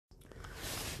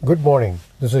Good morning.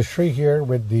 This is Shri here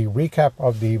with the recap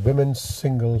of the women's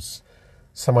singles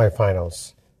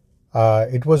semifinals.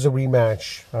 It was a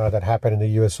rematch that happened in the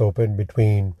U.S. Open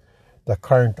between the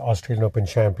current Australian Open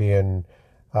champion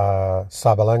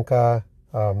Sabalenka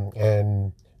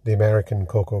and the American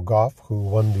Coco Gauff, who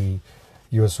won the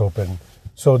U.S. Open.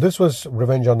 So this was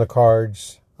revenge on the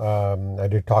cards. I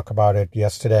did talk about it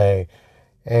yesterday,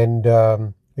 and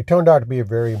it turned out to be a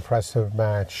very impressive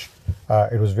match.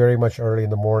 It was very much early in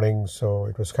the morning, so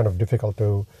it was kind of difficult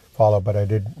to follow, but I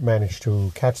did manage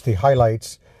to catch the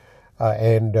highlights.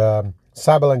 And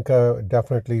Sabalenka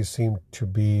definitely seemed to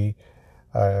be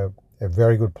a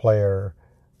very good player,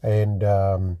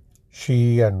 and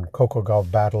she and Coco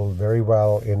Gauff battled very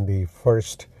well in the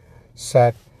first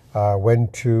set,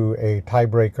 went to a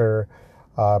tiebreaker,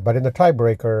 but in the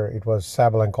tiebreaker, it was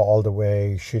Sabalenka all the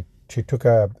way. She took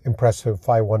a impressive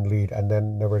 5-1 lead and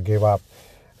then never gave up,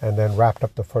 and then wrapped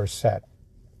up the first set.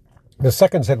 The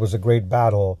second set was a great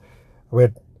battle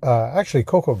with actually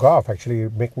Coco Gauff actually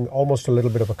making almost a little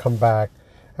bit of a comeback.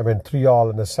 I mean, 3-all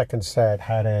in the second set,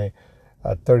 had a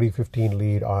 30-15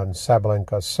 lead on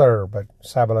Sabalenka's serve, but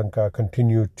Sabalenka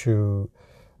continued to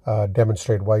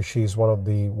demonstrate why she's one of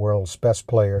the world's best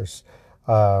players.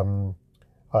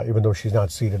 Even though she's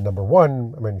not seeded number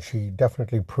one, I mean, she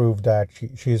definitely proved that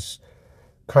she's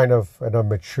kind of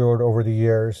matured over the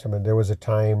years. I mean, there was a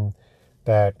time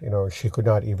that, she could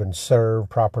not even serve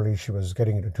properly. She was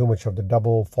getting into too much of the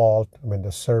double fault. I mean,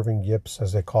 the serving yips,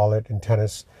 as they call it in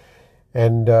tennis.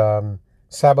 And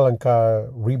Sabalenka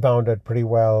rebounded pretty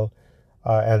well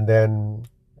and then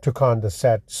took on the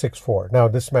set 6-4. Now,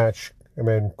 this match,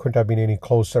 couldn't have been any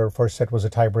closer. First set was a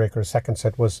tiebreaker. Second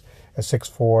set was a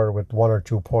 6-4 with 1 or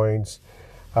 2 points.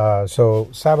 So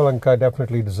Sabalenka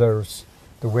definitely deserves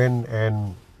the win.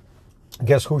 And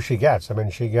guess who she gets?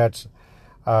 She gets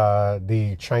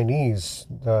the Chinese,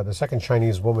 the second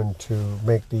Chinese woman to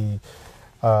make the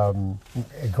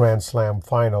Grand Slam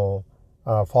final,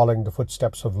 following the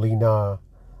footsteps of Lina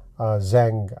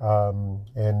Zheng.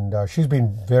 And she's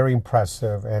been very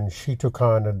impressive. And she took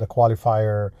on the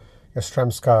qualifier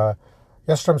Yastremska.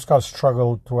 Yastremska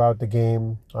struggled throughout the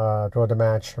game, throughout the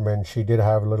match. She did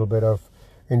have a little bit of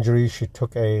injury. She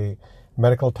took a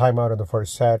medical timeout in the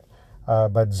first set,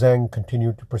 but Zheng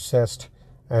continued to persist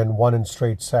and won in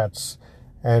straight sets.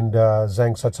 And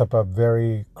Zheng sets up a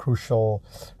very crucial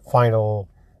final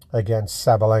against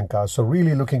Sabalenka. So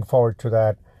really looking forward to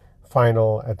that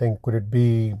final. I think, could it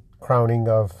be crowning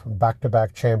of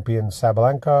back-to-back champion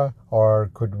Sabalenka, or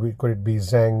could it be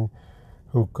Zheng,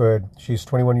 who she's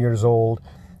 21 years old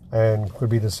and could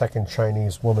be the second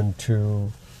Chinese woman to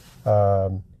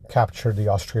capture the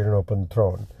Australian Open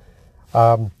throne.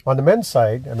 On the men's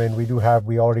side,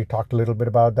 we already talked a little bit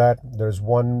about that. There's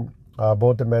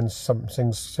both the men's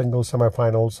single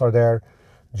semifinals are there.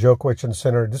 Djokovic and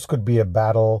Sinner. This could be a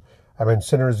battle.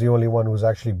 Sinner is the only one who's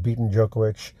actually beaten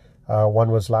Djokovic.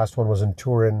 Last one was in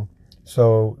Turin.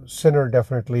 So Sinner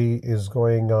definitely is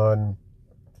going on.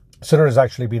 Sinner has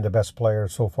actually been the best player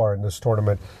so far in this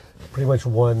tournament. Pretty much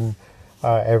won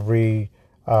every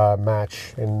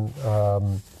match in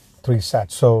 3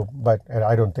 sets. But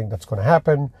I don't think that's going to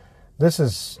happen. This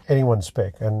is anyone's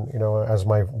pick. And, as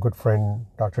my good friend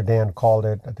Dr. Dan called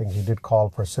it, I think he did call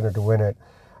for Sinner to win it.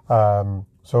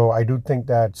 So I do think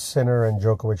that Sinner and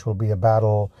Djokovic will be a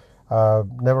battle.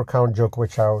 Never count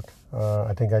Djokovic out.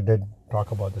 I think I did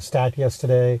talk about the stat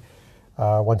yesterday.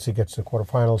 Once he gets to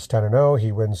quarterfinals, 10-0,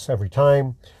 he wins every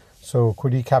time. So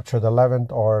could he capture the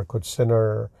 11th, or could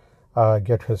Sinner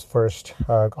get his first,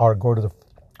 or go to the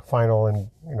final and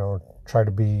try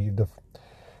to be to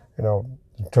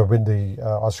win the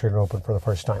Australian Open for the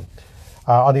first time?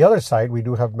 On the other side, we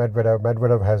do have Medvedev.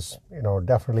 Medvedev has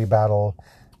definitely battled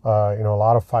a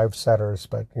lot of 5-setters,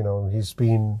 but he's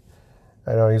been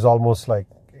he's almost like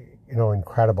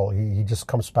incredible. He just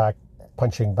comes back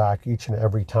punching back each and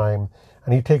every time.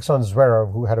 And he takes on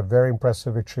Zverev, who had a very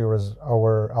impressive victory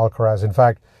over Alcaraz. In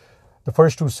fact, the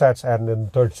first 2 sets and in the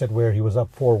third set where he was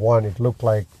up 4-1, it looked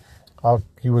like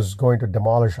he was going to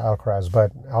demolish Alcaraz.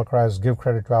 But Alcaraz, give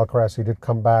credit to Alcaraz, he did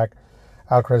come back.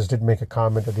 Alcaraz did make a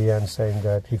comment at the end saying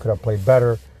that he could have played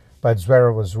better. But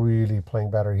Zverev was really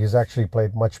playing better. He's actually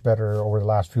played much better over the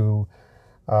last few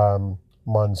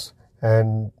months.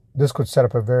 And this could set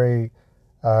up a very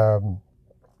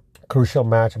crucial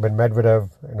match. Medvedev,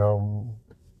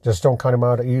 just don't count him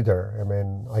out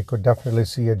either. I could definitely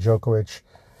see a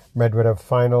Djokovic-Medvedev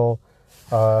final,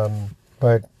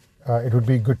 but it would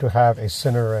be good to have a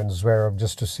Sinner and Zverev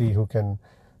just to see who can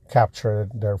capture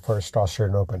their first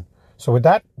Australian Open. So with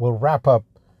that, we'll wrap up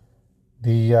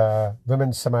the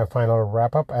women's semifinal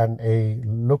wrap up and a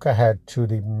look ahead to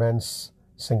the men's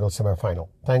single semifinal.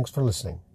 Thanks for listening.